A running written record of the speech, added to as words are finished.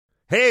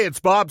Hey, it's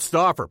Bob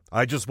Stauffer.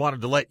 I just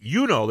wanted to let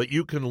you know that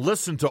you can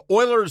listen to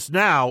Oilers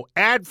Now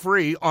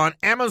ad-free on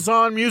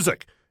Amazon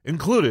Music,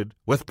 included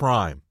with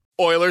Prime.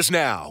 Oilers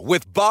Now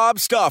with Bob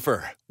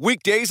Stauffer.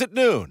 Weekdays at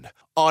noon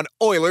on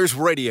Oilers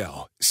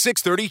Radio,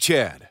 630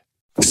 CHED.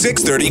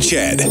 630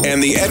 CHED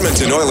and the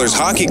Edmonton Oilers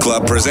Hockey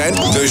Club present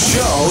the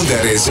show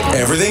that is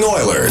everything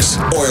Oilers.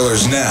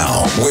 Oilers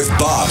Now with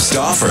Bob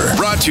Stauffer.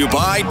 Brought to you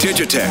by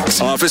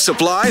Digitex. Office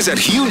supplies at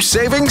huge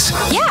savings?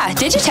 Yeah,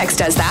 Digitex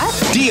does that.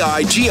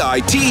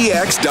 Digitex.ca.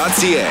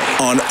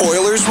 On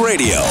Oilers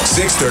Radio,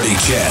 630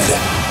 CHED.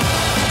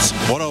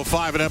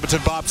 105 in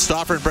Edmonton. Bob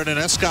Stauffer and Brendan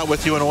Escott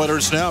with you on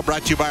Oilers Now.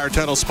 Brought to you by our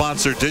title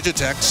sponsor,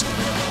 Digitex.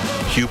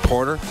 Hugh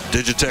Porter,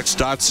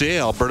 Digitex.ca,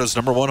 Alberta's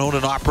number one owned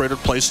and operated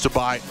place to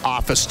buy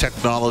office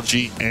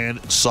technology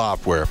and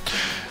software.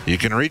 You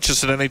can reach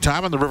us at any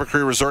time on the River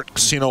Cree Resort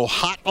Casino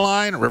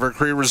hotline. River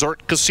Cree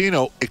Resort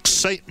Casino,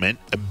 excitement,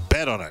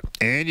 bet on it.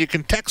 And you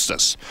can text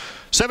us,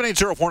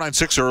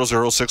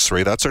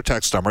 780-496-0063. That's our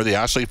text number, the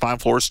Ashley Fine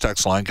Floors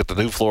text line. Get the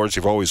new floors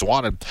you've always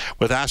wanted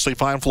with Ashley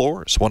Fine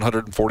Floors,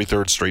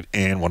 143rd Street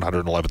and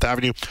 111th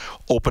Avenue,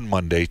 open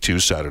Monday to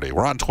Saturday.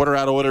 We're on Twitter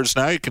at Oilers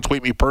Now. You can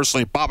tweet me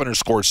personally,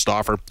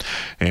 Bob_Stauffer.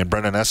 And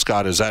Brendan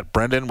Escott is at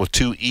Brendan with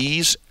 2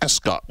 E's,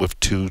 Escott with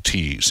 2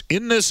 T's.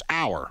 In this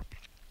hour,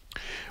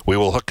 we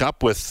will hook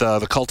up with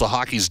the Cult of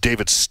Hockey's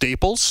David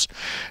Staples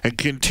and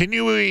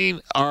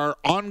continuing our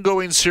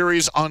ongoing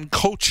series on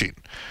coaching.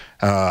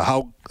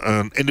 How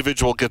an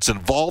individual gets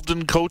involved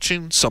in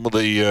coaching, some of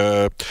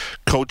the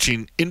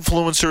coaching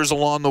influencers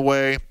along the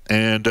way,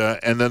 and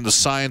then the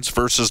science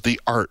versus the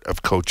art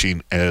of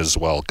coaching as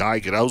well.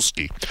 Guy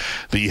Gadowski,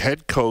 the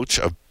head coach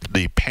of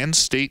the Penn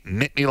State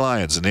Nittany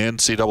Lions in the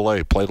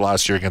NCAA, played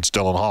last year against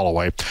Dylan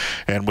Holloway,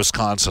 and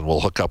Wisconsin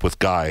will hook up with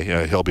Guy.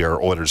 He'll be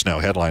our Oilers Now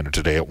headliner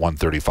today at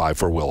 1:35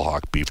 for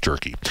Wilhauk Beef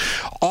Jerky.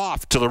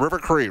 Off to the River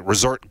Cree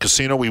Resort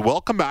Casino. We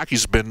welcome back.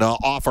 He's been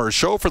off our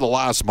show for the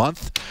last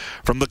month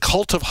from the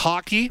Cult of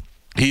Hockey.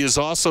 He is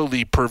also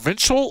the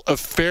provincial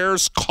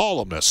affairs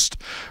columnist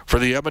for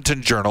the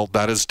Edmonton Journal.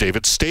 That is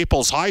David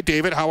Staples. Hi,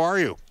 David. How are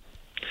you?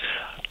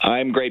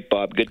 I'm great,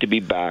 Bob. Good to be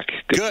back.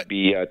 Good to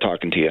be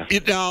talking to you.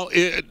 Now,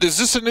 is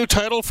this a new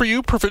title for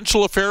you,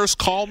 provincial affairs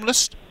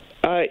columnist?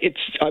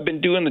 I've been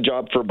doing the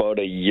job for about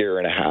a year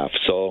and a half,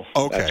 so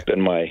okay.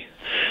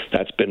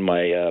 That's been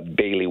my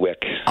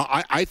bailiwick.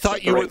 I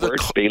thought you were the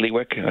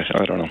bailiwick.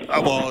 I don't know.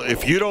 Well,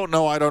 if you don't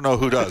know, I don't know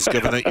who does.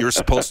 Given that you're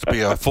supposed to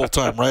be a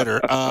full-time writer,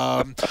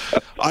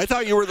 I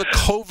thought you were the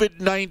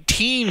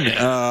COVID-19,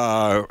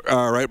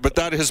 right? But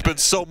that has been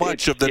so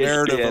much of the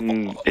narrative.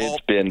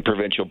 It's been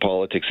provincial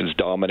politics has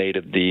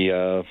dominated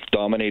the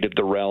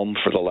realm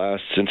for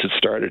since it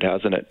started,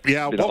 hasn't it?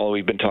 Yeah, it's all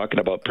we've been talking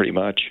about, pretty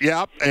much.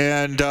 Yeah,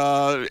 and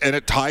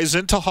it ties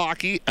into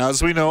hockey,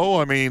 as we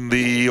know. I mean,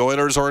 the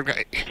Oilers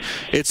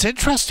it's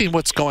interesting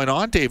what's going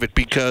on, David,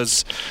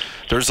 because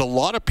there's a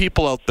lot of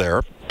people out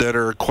there that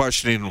are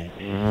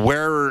questioning,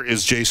 where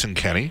is Jason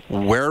Kenney?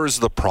 Where is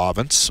the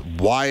province?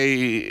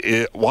 Why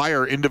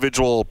are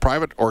individual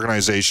private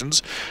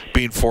organizations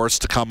being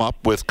forced to come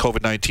up with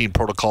COVID-19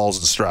 protocols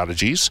and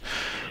strategies?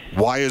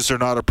 Why is there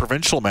not a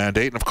provincial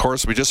mandate? And, of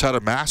course, we just had a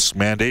mask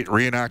mandate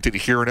reenacted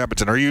here in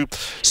Edmonton. Are you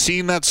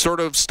seeing that sort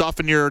of stuff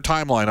in your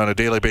timeline on a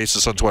daily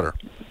basis on Twitter?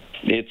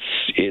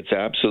 It's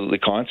absolutely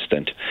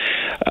constant.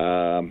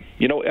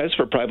 As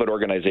for private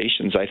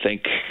organizations, I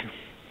think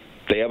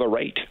they have a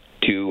right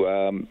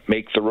to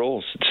make the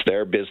rules. It's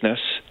their business,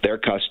 their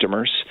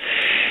customers,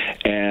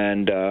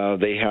 and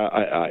they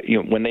have.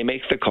 When they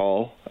make the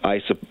call, I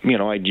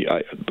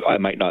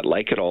might not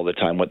like it all the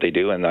time what they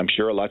do, and I'm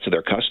sure lots of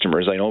their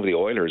customers. I know the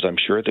Oilers. I'm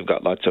sure they've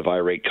got lots of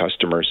irate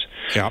customers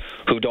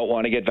who don't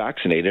want to get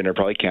vaccinated and are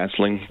probably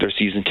canceling their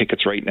season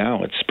tickets right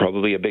now. It's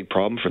probably a big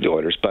problem for the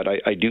Oilers, but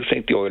I do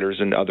think the Oilers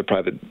and other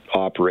private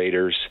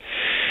operators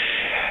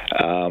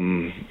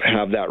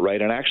have that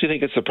right, and I actually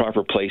think it's the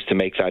proper place to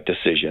make that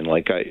decision.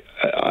 Like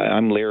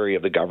I'm leery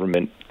of the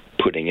government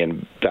putting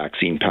in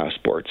vaccine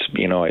passports.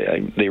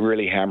 They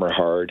really hammer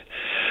hard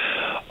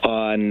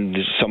on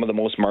some of the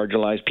most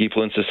marginalized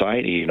people in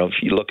society.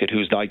 If you look at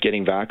who's not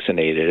getting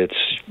vaccinated, it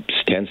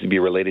tends to be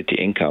related to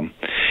income.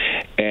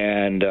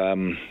 And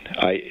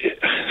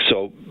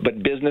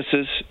but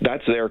businesses,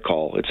 that's their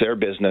call. It's their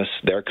business,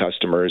 their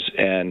customers,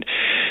 and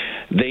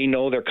they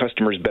know their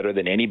customers better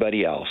than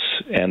anybody else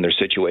and their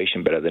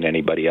situation better than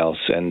anybody else.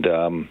 And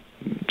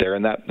they're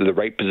in the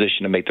right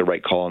position to make the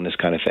right call on this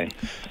kind of thing.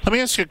 Let me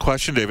ask you a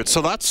question, David.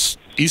 So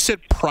you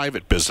said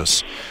private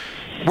business.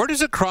 Where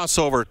does it cross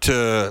over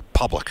to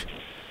public?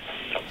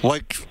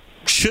 Like,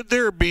 should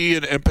there be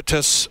an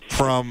impetus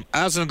from,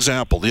 as an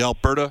example, the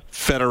Alberta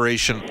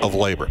Federation of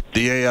Labor,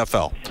 the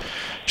AFL?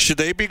 should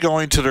they be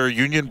going to their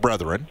union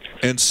brethren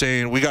and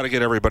saying, we got to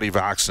get everybody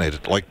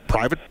vaccinated? Like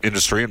private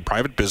industry and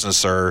private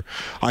business are,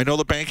 I know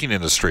the banking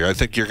industry, I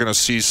think you're going to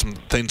see some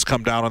things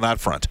come down on that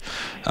front.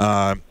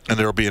 And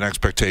there will be an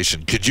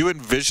expectation. Could you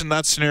envision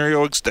that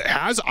scenario?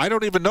 I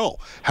don't even know.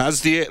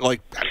 Has any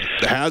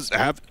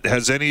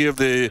of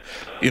the,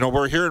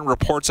 we're hearing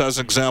reports as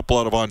an example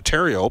out of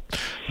Ontario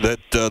that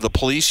the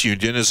police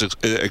union is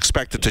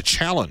expected to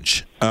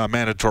challenge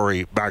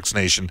mandatory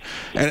vaccination.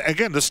 And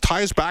again, this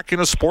ties back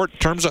into sport in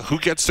terms of who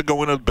gets to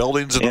go into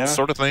buildings and those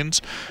sort of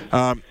things.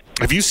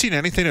 Have you seen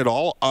anything at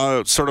all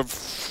on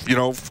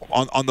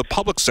the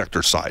public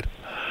sector side?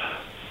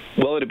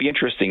 Well, it'd be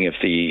interesting if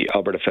the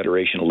Alberta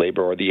Federation of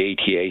Labour or the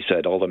ATA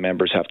said all the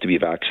members have to be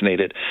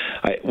vaccinated.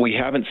 We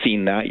haven't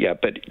seen that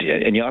yet,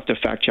 and you'll have to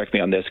fact check me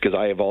on this because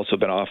I have also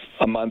been off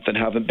a month and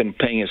haven't been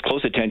paying as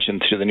close attention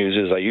to the news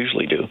as I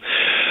usually do.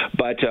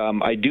 But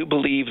I do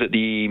believe that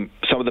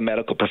some of the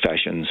medical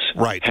professions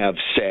have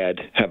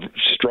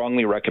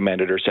strongly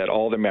recommended or said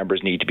all their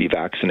members need to be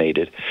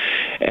vaccinated,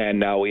 and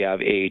now we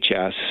have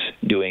AHS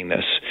doing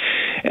this.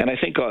 And I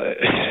think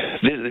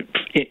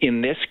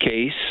in this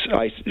case,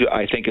 I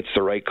think it's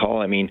the right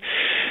call. I mean,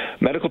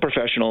 medical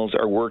professionals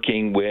are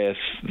working with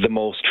the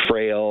most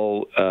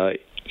frail,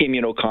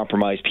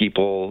 immunocompromised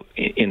people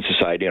in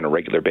society on a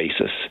regular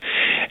basis.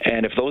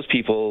 And if those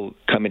people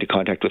come into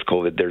contact with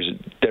COVID, there's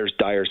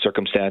dire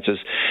circumstances.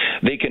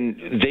 They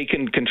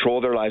can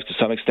control their lives to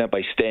some extent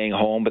by staying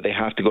home, but they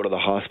have to go to the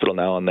hospital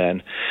now and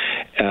then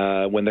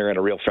when they're in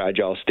a real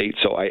fragile state.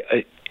 So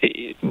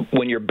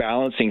when you're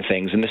balancing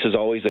things, and this is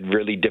always a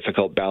really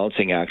difficult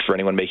balancing act for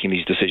anyone making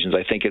these decisions,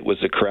 I think it was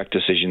the correct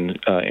decision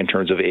in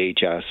terms of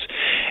AHS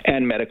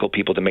and medical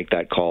people to make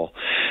that call.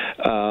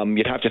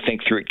 You'd have to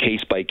think through it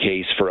case by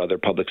case for other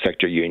public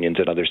sector unions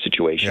and other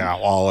situations. Yeah,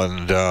 well,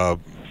 and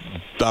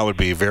that would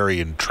be a very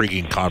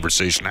intriguing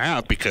conversation to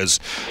have because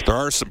there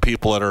are some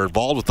people that are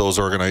involved with those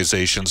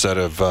organizations that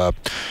have,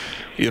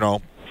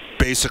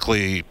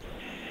 basically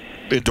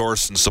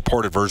endorsed and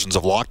supported versions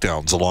of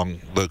lockdowns along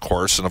the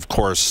course. And of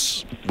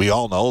course, we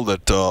all know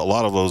that a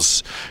lot of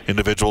those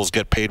individuals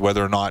get paid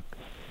whether or not,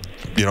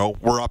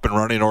 we're up and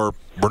running or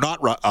we're not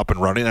up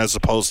and running, as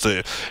opposed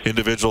to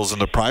individuals in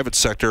the private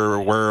sector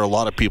where a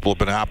lot of people have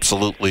been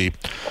absolutely,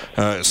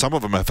 some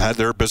of them have had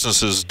their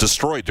businesses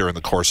destroyed during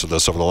the course of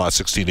this over the last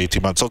 16 to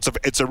 18 months. So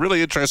it's a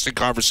really interesting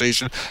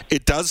conversation.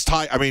 It does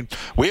tie,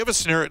 we have a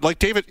scenario, like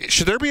David,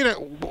 should there be we've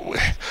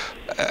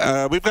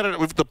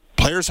the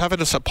players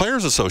having a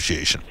players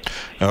association.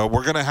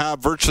 We're going to have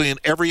virtually in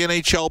every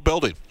NHL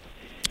building.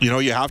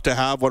 You have to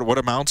have what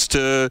amounts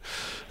to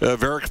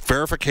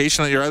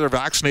verification that you're either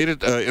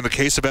vaccinated in the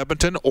case of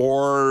Edmonton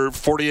or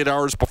 48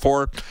 hours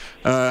before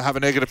have a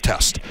negative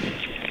test.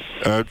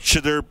 Do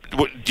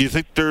you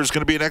think there's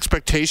going to be an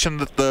expectation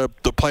that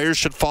the players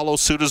should follow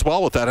suit as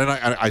well with that? And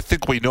I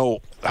think we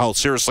know how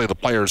seriously the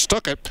players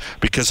took it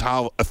because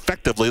how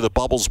effectively the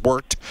bubbles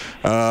worked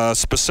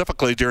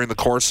specifically during the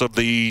course of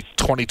the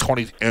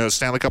 2020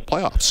 Stanley Cup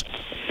playoffs.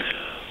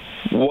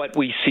 What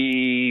we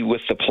see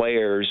with the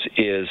players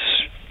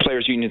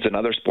unions in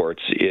other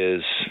sports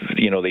is,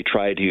 they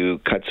try to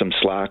cut some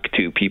slack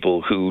to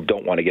people who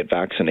don't want to get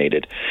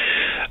vaccinated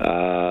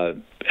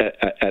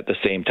at the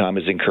same time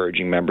as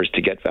encouraging members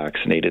to get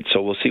vaccinated.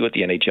 So we'll see what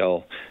the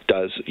NHL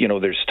does.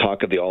 There's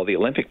talk of all the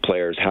Olympic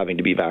players having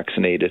to be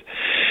vaccinated.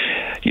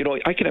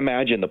 I can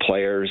imagine the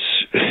players,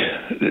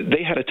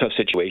 they had a tough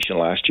situation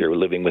last year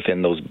living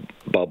within those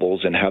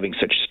bubbles and having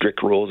such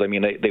strict rules.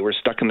 They were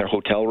stuck in their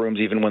hotel rooms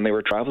even when they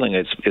were traveling,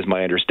 is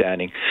my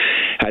understanding.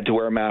 Had to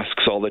wear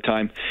masks all the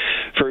time.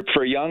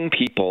 For young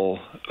people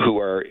who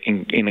are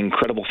in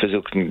incredible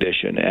physical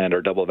condition and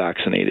are double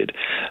vaccinated,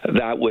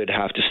 that would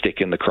have to stick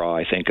in the craw,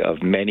 I think,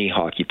 of many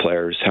hockey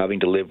players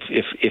having to live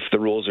if the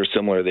rules are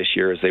similar this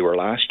year as they were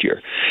last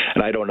year.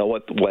 And I don't know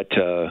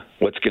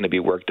what's going to be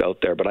worked out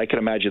there, but I can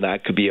imagine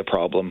that could be a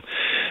problem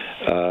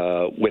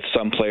with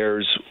some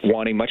players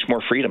wanting much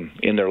more freedom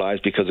in their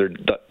lives because they're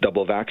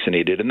double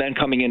vaccinated, and then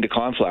coming into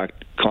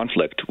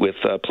conflict with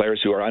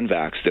players who are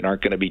unvaxxed and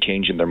aren't going to be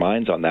changing their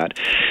minds on that.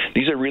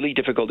 These are really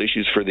difficult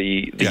issues for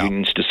the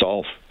unions to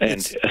solve,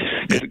 and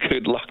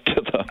good luck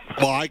to them.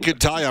 Well, I can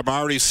tell you, I'm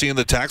already seeing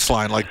the text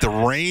line, like the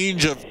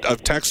range of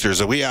texters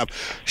that we have.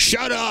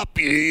 Shut up!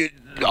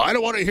 I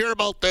don't want to hear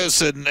about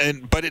this,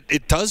 but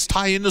it does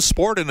tie into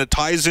sport, and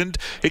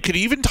it could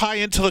even tie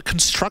into the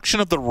construction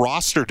of the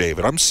roster,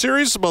 David. I'm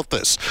serious about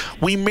this.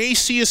 We may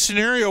see a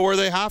scenario where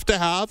they have to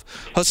have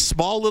a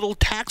small little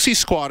taxi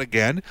squad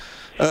again,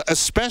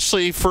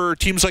 especially for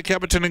teams like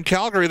Edmonton and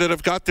Calgary that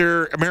have got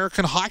their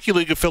American Hockey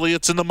League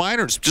affiliates in the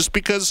minors, just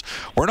because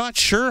we're not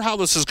sure how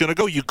this is going to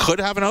go. You could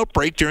have an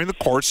outbreak during the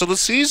course of the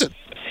season.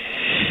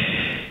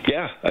 Yeah,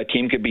 Yeah, a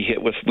team could be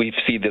hit with. We've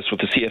seen this with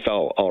the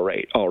CFL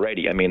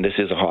already. I mean, this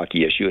is a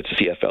hockey issue. It's a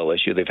CFL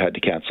issue. They've had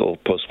to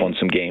postpone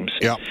some games.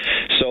 Yeah.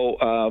 So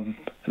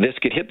this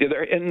could hit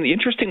there. And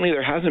interestingly,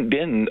 there hasn't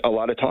been a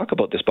lot of talk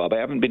about this, Bob. I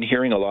haven't been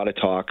hearing a lot of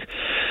talk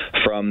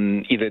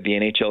from either the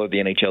NHL or the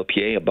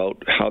NHLPA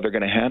about how they're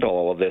going to handle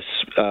all of this.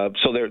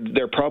 So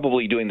they're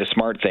probably doing the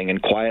smart thing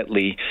and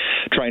quietly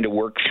trying to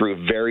work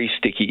through very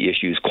sticky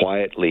issues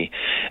quietly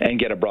and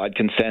get a broad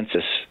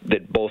consensus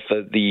that both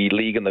the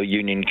league and the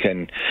union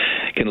can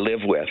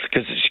live with.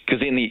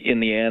 Because in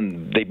the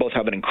end, they both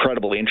have an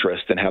incredible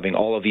interest in having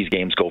all of these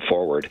games go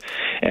forward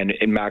and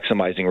in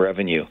maximizing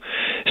revenue.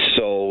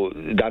 So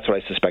that's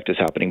what I suspect is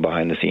happening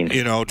behind the scenes.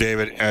 You know,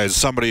 David, as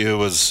somebody who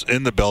was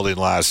in the building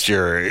last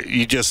year,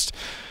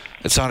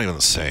 it's not even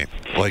the same.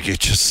 Like,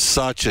 it's just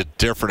such a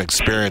different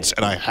experience.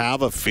 And I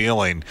have a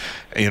feeling,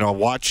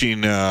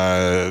 watching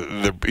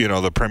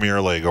the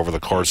Premier League over the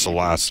course of the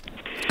last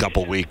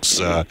couple weeks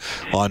on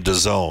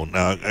DAZN.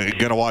 I'm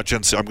gonna watch.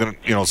 I'm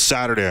gonna,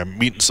 Saturday. I'm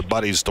meeting some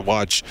buddies to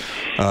watch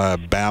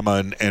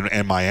Bama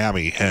and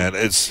Miami, and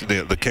it's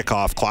the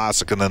kickoff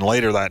classic, and then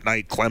later that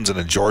night, Clemson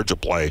and Georgia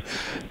play,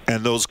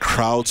 and those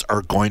crowds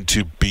are going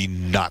to be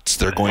nuts.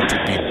 They're going to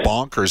be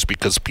bonkers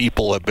because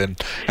people have been,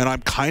 and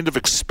I'm kind of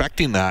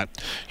expecting that.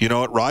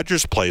 At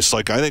Rogers Place,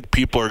 I think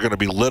people are going to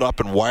be lit up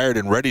and wired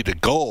and ready to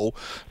go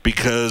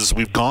because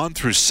we've gone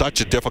through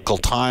such a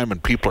difficult time,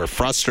 and people are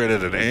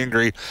frustrated and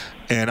angry.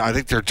 And I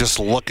think they're just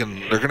they're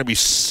going to be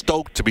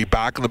stoked to be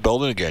back in the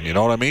building again. You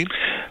know what I mean?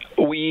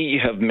 We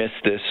have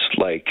missed this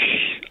like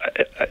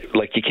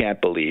you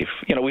can't believe.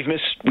 We've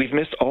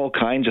missed all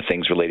kinds of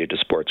things related to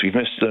sports. We've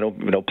missed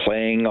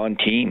playing on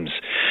teams,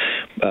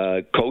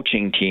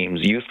 coaching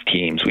teams, youth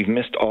teams. We've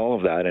missed all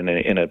of that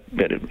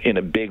in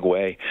a big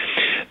way.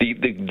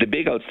 The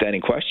big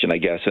outstanding question, I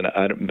guess, and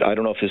I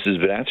don't know if this has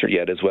been answered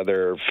yet, is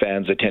whether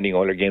fans attending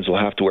Oiler games will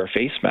have to wear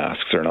face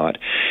masks or not.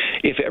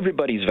 If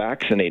everybody's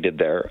vaccinated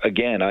there,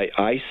 again,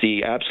 I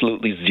see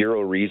absolutely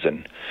zero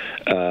reason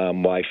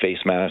why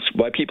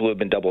people who have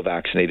been double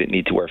vaccinated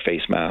need to wear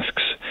face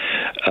masks.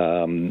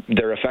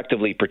 They're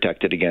effectively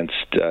protected against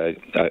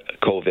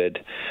COVID.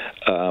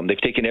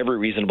 They've taken every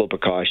reasonable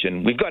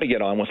precaution. We've got to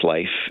get on with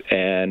life,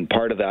 and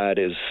part of that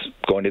is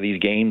going to these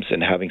games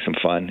and having some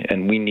fun,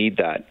 and we need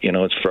that.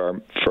 It's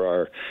for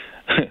our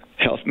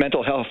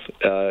mental health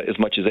as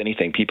much as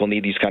anything. People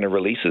need these kind of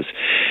releases,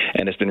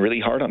 and it's been really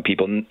hard on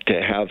people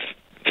to have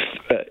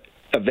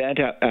event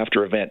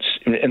after events,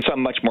 and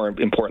something much more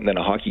important than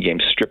a hockey game,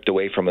 stripped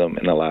away from them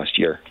in the last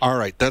year. All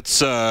right,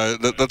 let's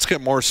get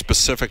more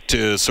specific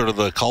to sort of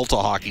the cult of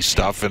hockey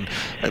stuff,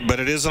 but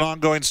it is an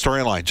ongoing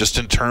storyline, just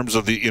in terms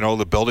of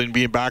the building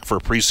being back for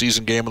a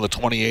preseason game on the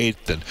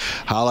 28th, and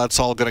how that's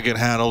all going to get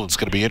handled. It's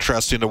going to be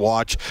interesting to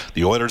watch.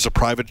 The Oilers are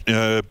private,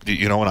 and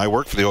I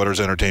work for the Oilers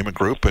Entertainment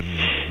Group,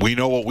 and we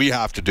know what we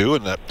have to do,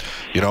 and that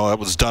that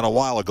was done a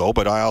while ago.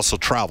 But I also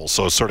travel,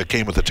 so it sort of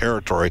came with the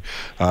territory.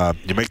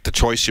 You make the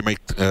choice you make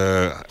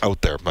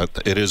out there,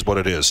 but it is what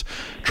it is.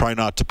 Try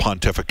not to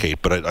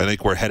pontificate, but I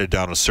think we're headed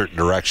down a certain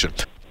direction.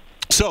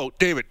 So,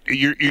 David,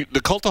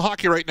 the cult of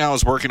hockey right now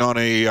is working on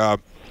a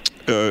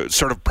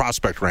sort of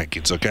prospect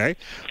rankings, okay?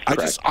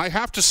 Correct. I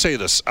have to say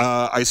this.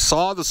 I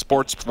saw the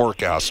sports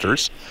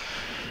forecasters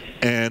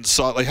and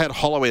saw they had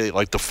Holloway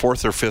like the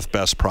 4th or 5th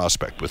best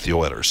prospect with the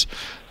Oilers.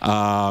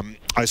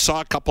 I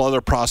saw a couple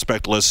other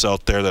prospect lists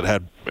out there that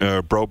had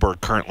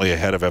Broberg currently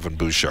ahead of Evan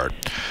Bouchard.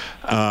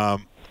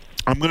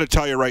 I'm going to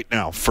tell you right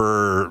now,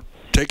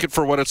 take it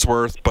for what it's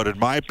worth, but in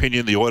my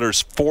opinion, the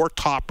Oilers' 4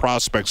 top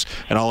prospects,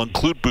 and I'll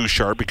include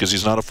Bouchard because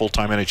he's not a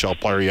full-time NHL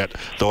player yet,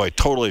 though I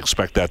totally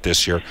expect that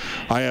this year.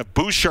 I have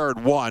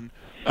Bouchard 1,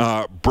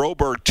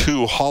 Broberg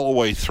 2,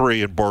 Holloway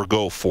 3, and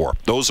Bourgault 4.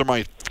 Those are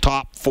my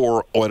top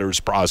 4 Oilers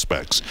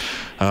prospects.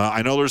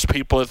 I know there's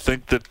people that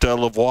think that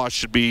Lavoie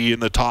should be in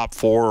the top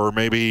 4, or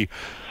maybe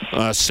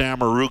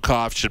Sam or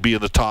Rukov should be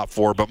in the top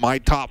 4, but my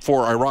top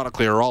 4,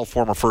 ironically, are all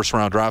former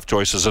first-round draft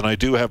choices, and I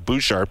do have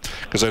Bouchard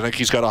because I think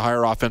he's got a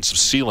higher offensive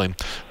ceiling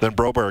than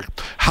Broberg.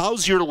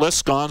 How's your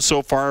list gone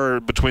so far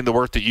between the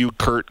work that you,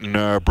 Kurt,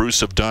 and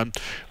Bruce have done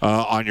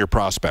on your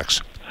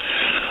prospects?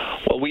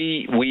 Well,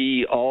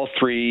 we all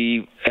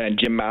three, and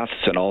Jim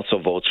Matheson also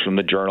votes from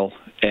the Journal,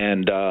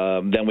 and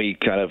then we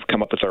kind of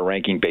come up with our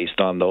ranking based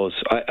on those.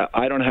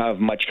 I don't have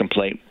much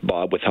complaint,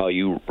 Bob, with how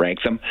you rank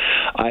them.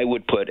 I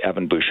would put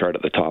Evan Bouchard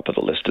at the top of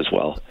the list as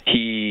well.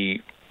 His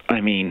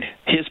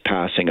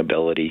passing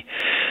ability,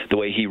 the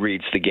way he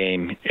reads the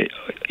game,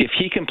 if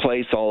he can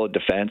play solid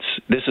defense,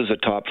 this is a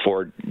top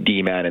 4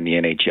 D-man in the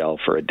NHL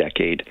for a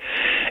decade,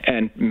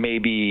 and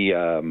maybe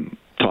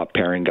top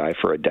pairing guy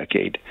for a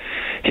decade.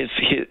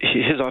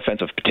 His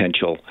offensive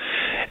potential,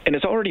 and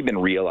it's already been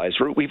realized.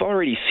 We've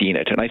already seen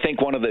it, and I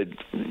think one of the,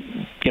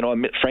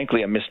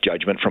 frankly, a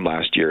misjudgment from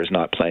last year is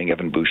not playing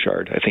Evan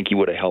Bouchard. I think he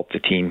would have helped the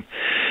team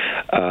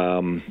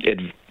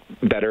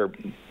better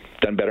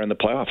done better in the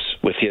playoffs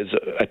with his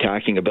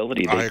attacking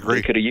ability. I agree.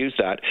 They could have used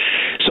that.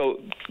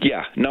 So,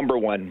 yeah, number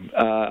one,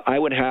 I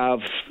would have.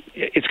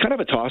 It's kind of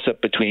a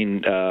toss-up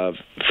between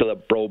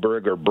Philip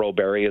Broberg, or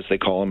Broberg as they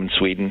call him in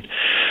Sweden,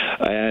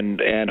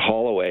 and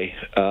Holloway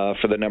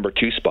for the number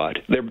 2 spot.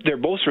 They're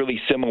both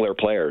really similar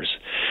players.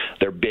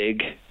 They're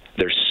big.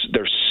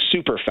 They're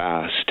super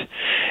fast,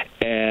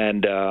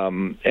 and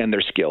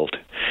they're skilled.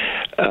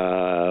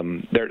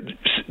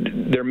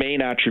 Their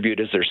main attribute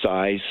is their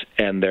size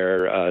and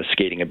their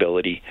skating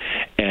ability,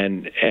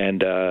 and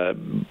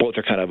both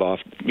are kind of off,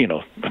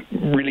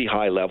 really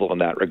high level in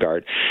that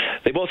regard.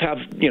 They both have,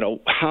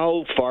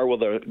 how far will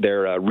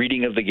their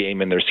reading of the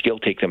game and their skill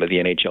take them at the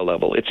NHL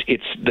level?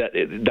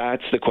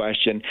 That's the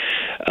question.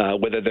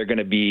 Whether they're going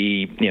to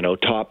be,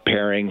 top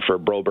pairing for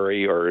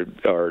Broberg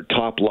or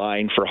top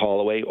line for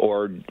Holloway,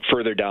 or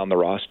further down the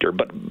roster.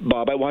 But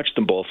Bob, I watched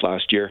them both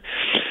last year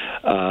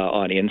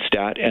on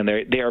Instat, and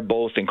they are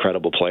both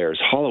incredible players.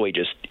 Holloway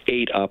just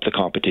ate up the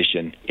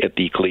competition at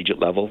the collegiate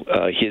level.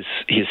 His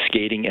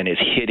skating and his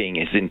hitting,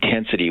 his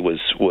intensity was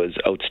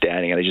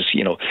outstanding. And I just,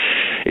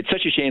 it's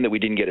such a shame that we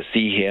didn't get to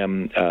see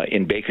him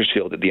in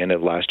Bakersfield at the end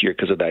of last year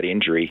because of that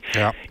injury.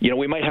 Yeah.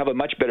 We might have a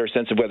much better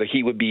sense of whether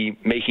he would be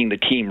making the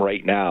team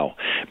right now,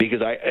 because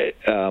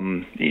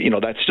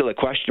that's still a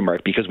question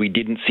mark because we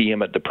didn't see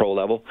him at the pro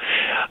level.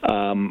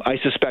 I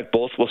suspect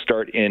both will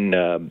start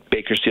in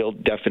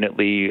Bakersfield,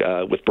 definitely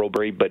with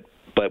Broberg, but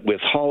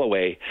with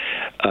Holloway,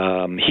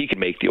 he can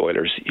make the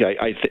Oilers.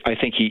 I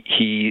think he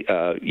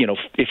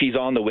if he's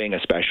on the wing,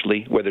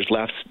 especially where there's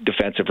less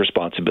defensive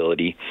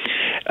responsibility,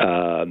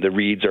 the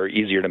reads are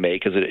easier to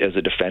make as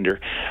a defender.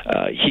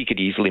 He could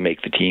easily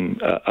make the team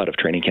out of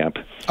training camp.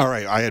 All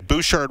right, I had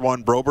Bouchard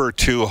 1, Broberg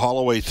 2,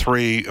 Holloway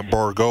 3,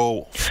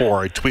 Bourgault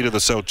 4. I tweeted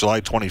this out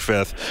July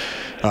 25th.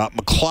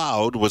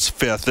 McLeod was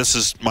 5th. This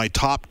is my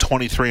top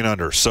 23 and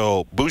under.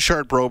 So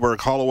Bouchard, Broberg,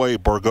 Holloway,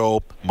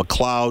 Bourgault,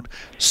 McLeod,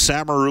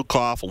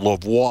 Samorukov,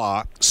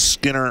 Lavoie,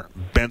 Skinner,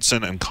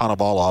 Benson, and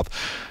Konovalov.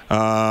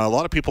 A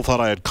lot of people thought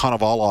I had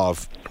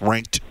Konovalov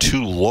ranked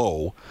too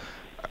low.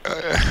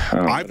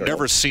 I've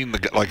never seen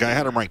I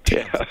had him ranked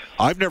 10th. Yeah.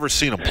 I've never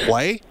seen him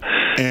play,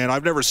 and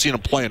I've never seen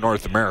him play in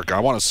North America. I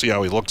want to see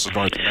how he looks in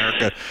North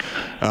America.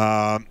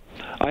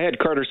 I had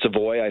Carter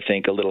Savoy, I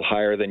think, a little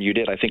higher than you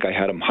did. I think I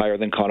had him higher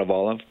than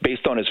Konovalov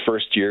based on his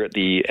first year at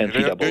the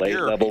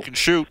NCAA level. He can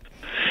shoot.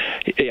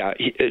 Yeah,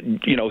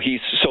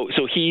 he's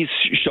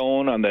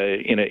shown on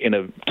in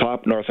a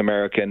top North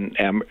American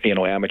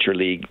amateur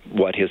league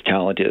what his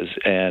talent is,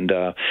 and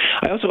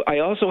I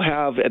also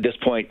have at this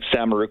point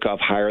Samorukov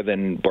higher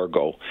than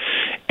Bourgault,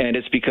 and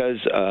it's because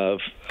of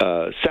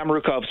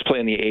Samorukov's play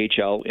in the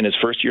AHL in his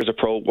first year as a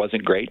pro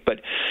wasn't great, but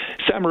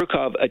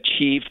Samorukov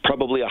achieved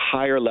probably a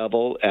higher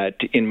level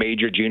in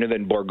major junior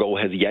than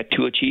Bourgault has yet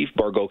to achieve.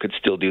 Bourgault could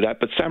still do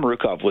that, but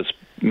Samorukov was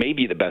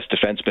maybe the best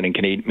defenseman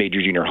in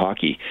major junior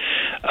hockey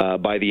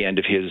by the end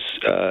of his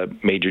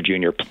major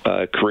junior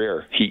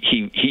career.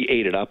 He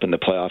ate it up in the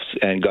playoffs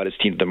and got his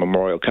team to the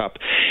Memorial Cup.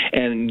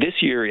 And this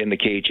year in the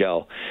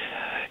KHL,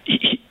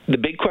 the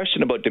big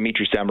question about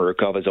Dmitry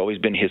Samorukov has always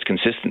been his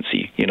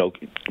consistency.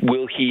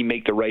 Will he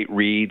make the right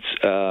reads?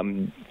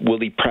 Will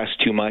he press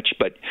too much?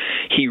 But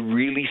he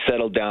really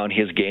settled down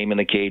his game in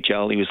the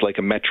KHL. He was like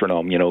a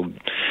metronome.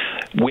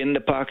 Win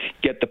the puck,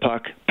 get the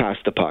puck, pass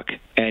the puck,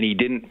 and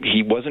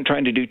he wasn't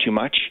trying to do too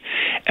much.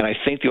 And I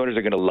think the Oilers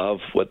are going to love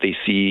what they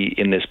see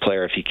in this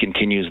player if he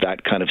continues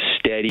that kind of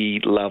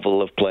steady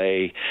level of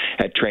play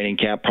at training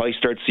camp. Probably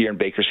starts the year in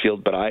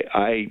Bakersfield, but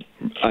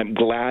I'm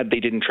glad they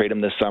didn't trade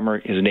him this summer.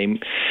 His name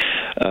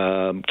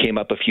came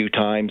up a few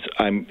times.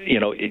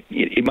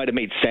 It might have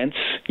made sense,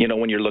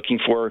 when you're looking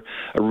for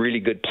a really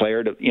good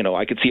player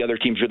I could see other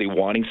teams really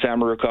wanting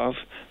Samorukov.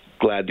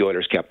 Glad the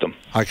Oilers kept him.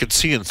 I could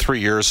see in 3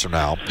 years from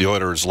now the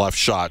Oilers' left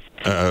side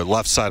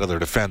of their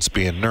defense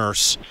being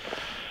Nurse,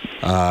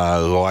 who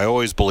I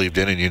always believed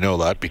in, and you know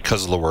that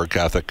because of the work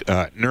ethic.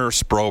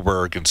 Nurse,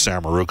 Broberg, and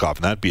Samorukov,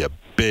 and that'd be a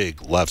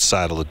big left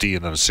side of the D,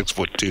 and then a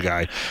 6'2"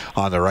 guy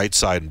on the right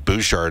side, and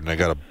Bouchard, and they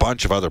got a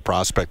bunch of other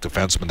prospect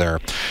defensemen there,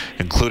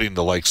 including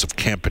the likes of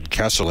Kemp and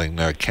Kesselring.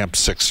 Kemp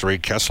 6'3",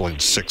 Kesselring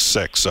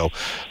 6'6", so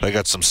they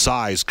got some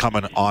size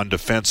coming on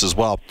defense as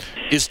well.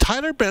 Is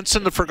Tyler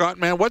Benson the forgotten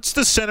man? What's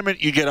the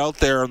sentiment you get out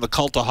there on the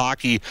Cult of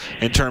Hockey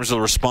in terms of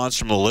the response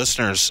from the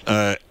listeners,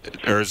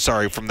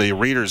 from the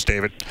readers,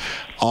 David,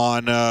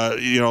 on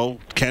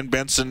Ken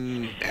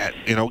Benson,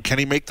 can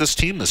he make this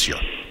team this year?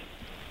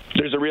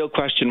 There's a real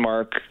question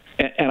mark,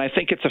 and I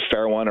think it's a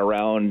fair one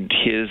around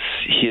his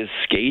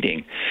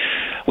skating.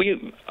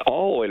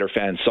 All Oiler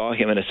fans saw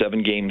him in a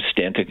 7-game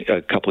stint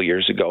a couple of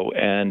years ago,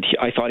 and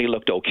I thought he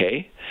looked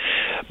okay.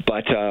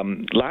 But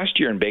last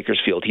year in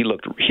Bakersfield, he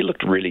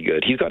looked really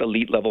good. He's got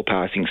elite level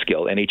passing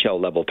skill,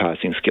 NHL level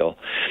passing skill,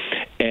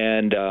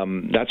 and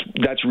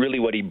that's really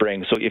what he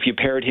brings. So if you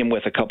paired him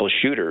with a couple of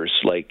shooters,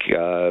 like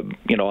on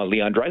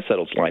Leon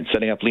Draisaitl's line,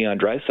 setting up Leon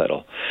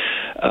Draisaitl,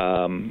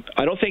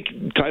 I don't think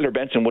Tyler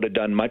Benson would have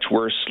done much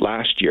worse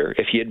last year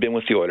if he had been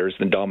with the Oilers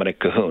than Dominic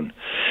Cahoon.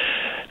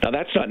 Now,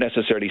 that's not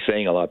necessarily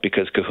saying a lot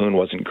because Cahoon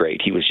wasn't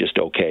great. He was just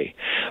okay.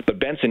 But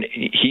Benson,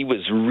 he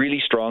was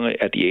really strong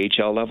at the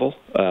AHL level,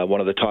 one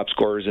of the top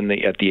scorers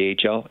at the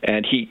AHL,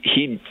 and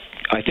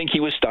I think he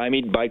was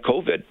stymied by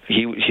COVID.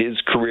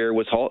 His career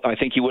was I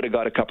think he would have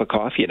got a cup of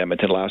coffee in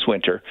Edmonton last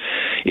winter,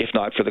 if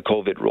not for the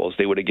COVID rules.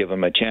 They would have given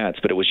him a chance,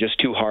 but it was just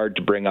too hard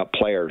to bring up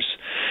players,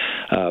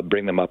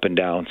 bring them up and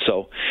down.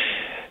 So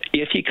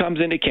if he comes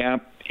into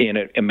camp in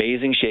an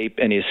amazing shape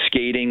and his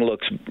skating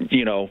looks,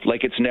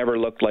 like it's never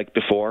looked like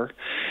before,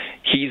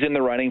 he's in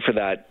the running for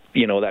that,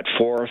 that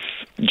fourth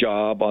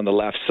job on the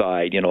left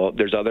side.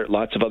 There's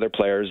lots of other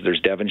players. There's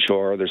Devon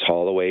Shore, there's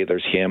Holloway,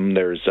 there's him,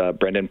 there's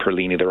Brendan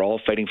Perlini. They're all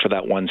fighting for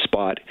that one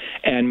spot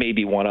and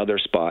maybe one other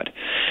spot.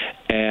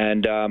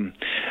 And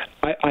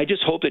I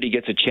just hope that he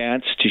gets a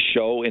chance to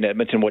show in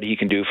Edmonton what he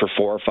can do for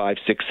 4, 5,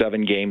 6,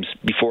 7 games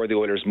before the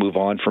Oilers move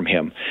on from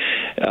him.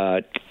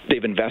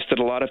 They've invested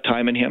a lot of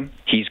time in him.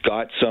 He's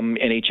got some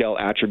NHL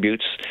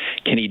attributes.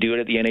 Can he do it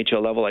at the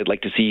NHL level? I'd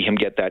like to see him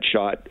get that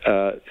shot.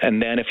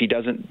 And then if he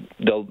doesn't,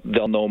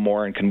 they'll know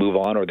more and can move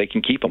on, or they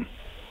can keep him.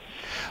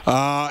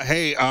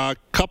 Hey, a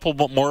couple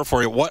more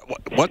for you.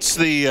 What's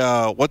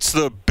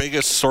the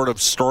biggest sort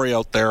of story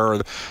out there? Or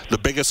the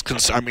biggest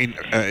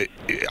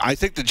I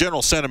think the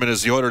general sentiment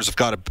is the Oilers have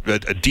got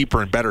a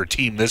deeper and better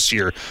team this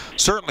year,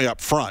 certainly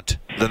up front,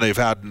 than they've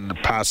had in the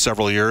past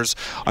several years.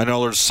 I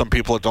know there's some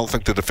people that don't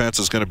think the defense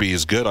is going to be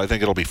as good. I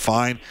think it'll be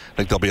fine. I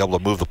think they'll be able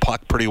to move the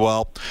puck pretty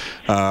well.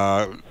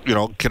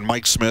 Can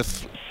Mike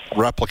Smith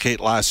replicate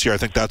last year? I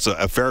think that's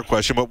a fair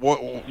question. But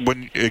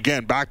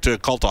back to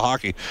Cult of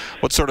Hockey,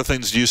 what sort of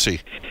things do you see?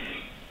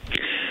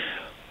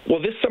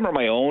 Well, this summer,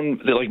 my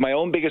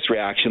own biggest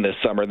reaction this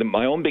summer,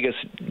 my own biggest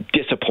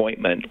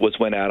disappointment was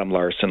when Adam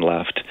Larsson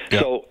left.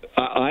 Yeah. So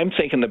I'm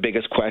thinking the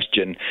biggest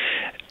question,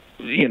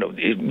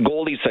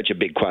 goalie's such a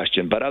big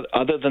question, but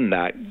other than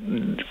that,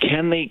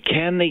 can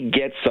they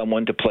get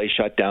someone to play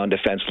shutdown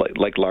defense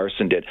like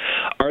Larsson did?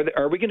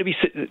 Are we going to be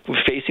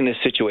facing this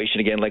situation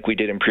again like we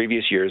did in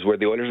previous years, where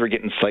the Oilers were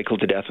getting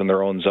cycled to death in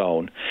their own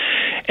zone,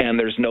 and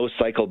there's no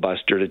cycle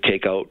buster to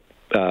take out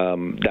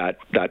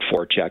that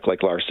forecheck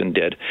like Larsson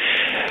did?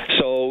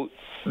 So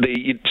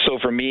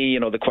for me,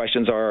 the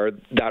questions are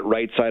that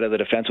right side of the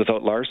defense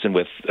without Larsson,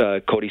 with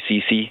Cody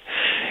Ceci.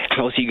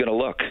 How is he going to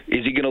look?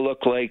 Is he going to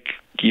look like,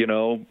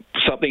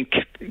 something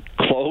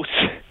close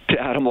to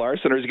Adam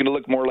Larsson, or is he going to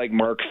look more like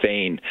Mark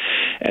Fane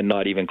and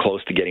not even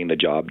close to getting the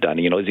job done?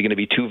 Is he going to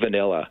be too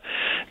vanilla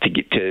to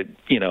get to,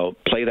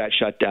 play that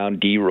shutdown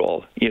D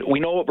role?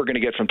 We know what we're going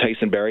to get from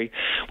Tyson Barrie.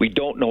 We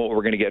don't know what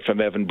we're going to get from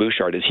Evan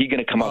Bouchard. Is he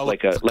going to come up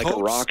like a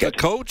rocket? The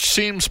coach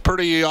seems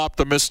pretty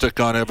optimistic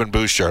on Evan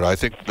Bouchard. I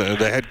think the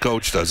head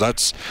coach does.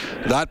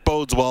 That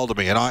bodes well to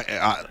me, and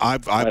I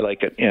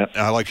like it. Yeah,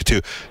 I like it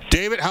too.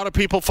 David, how do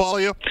people follow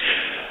you?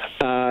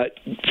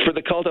 For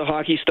the Cult of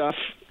Hockey stuff,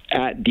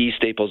 at D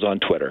Staples on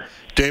Twitter.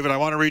 David, I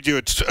want to read you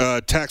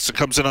a text that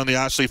comes in on the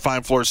Ashley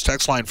Fine Floors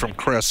text line from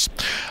Chris.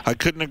 I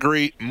couldn't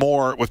agree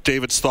more with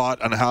David's thought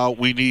on how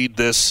we need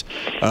this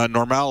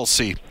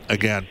normalcy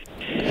again.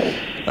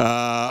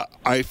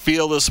 I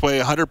feel this way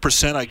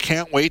 100%. I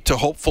can't wait to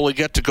hopefully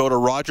get to go to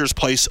Rogers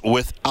Place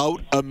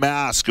without a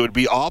mask. It would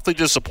be awfully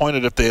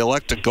disappointed if they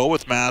elect to go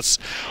with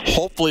masks.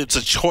 Hopefully it's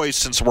a choice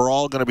since we're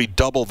all going to be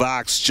double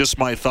vaxxed. Just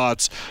my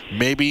thoughts.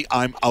 Maybe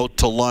I'm out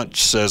to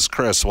lunch, says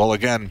Chris. Well,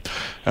 again,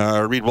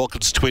 Reed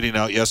Wilkins tweeting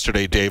out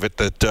yesterday, David,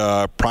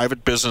 that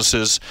private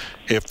businesses,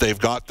 if they've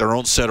got their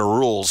own set of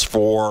rules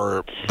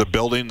for the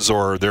buildings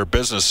or their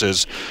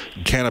businesses,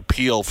 can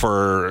appeal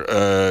for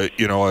a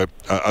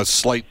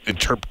slight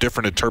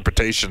different interpretation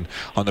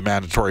on the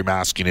mandatory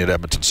masking at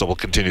Edmonton. So we'll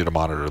continue to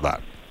monitor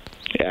that.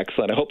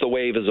 Excellent. I hope the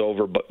wave is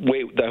over, but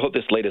I hope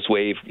this latest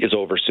wave is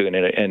over soon,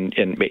 and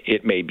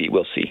it may be.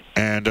 We'll see.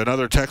 And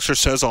another texter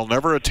says, I'll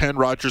never attend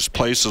Rogers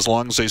Place as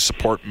long as they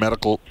support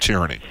medical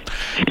tyranny.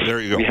 There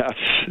you go.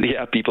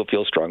 Yeah, people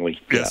feel strongly.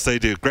 Yes, they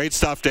do. Great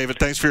stuff, David.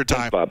 Thanks for your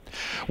time. Thanks,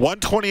 Bob.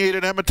 1:28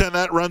 in Edmonton.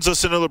 That runs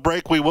us into the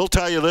break. We will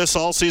tell you this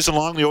all season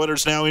long. The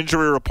Oilers Now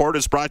Injury Report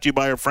is brought to you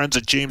by our friends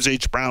at James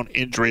H. Brown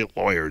Injury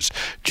Lawyers.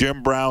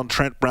 Jim Brown,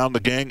 Trent Brown, the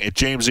gang at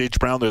James H.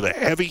 Brown. They're the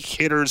heavy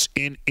hitters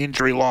in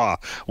injury law.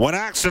 When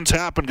accidents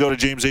happen, go to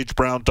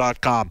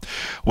jameshbrown.com.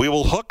 We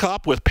will hook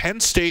up with Penn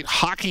State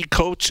hockey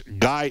coach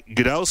Guy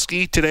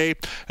Godowski today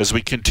as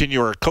we continue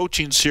our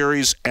coaching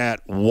series at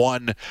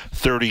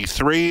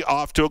 1:33.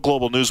 Off to a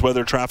global news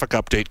weather traffic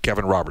update,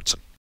 Kevin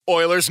Robertson.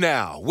 Oilers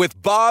Now with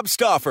Bob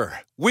Stauffer.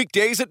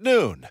 Weekdays at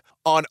noon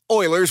on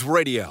Oilers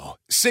Radio,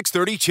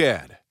 630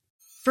 CHED.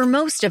 For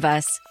most of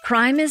us,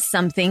 crime is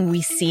something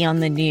we see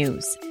on the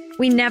news.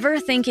 We never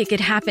think it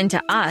could happen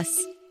to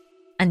us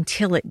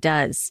until it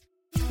does.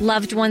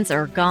 Loved ones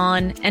are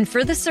gone, and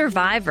for the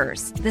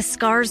survivors, the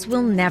scars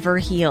will never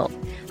heal.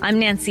 I'm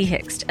Nancy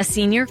Hixt, a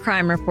senior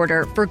crime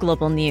reporter for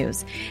Global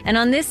News. And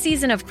on this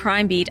season of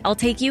Crime Beat, I'll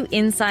take you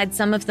inside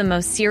some of the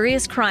most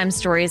serious crime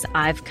stories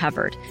I've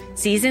covered.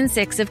 Season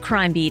 6 of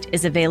Crime Beat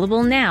is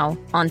available now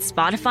on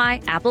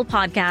Spotify, Apple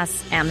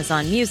Podcasts,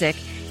 Amazon Music,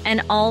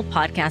 and all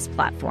podcast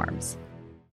platforms.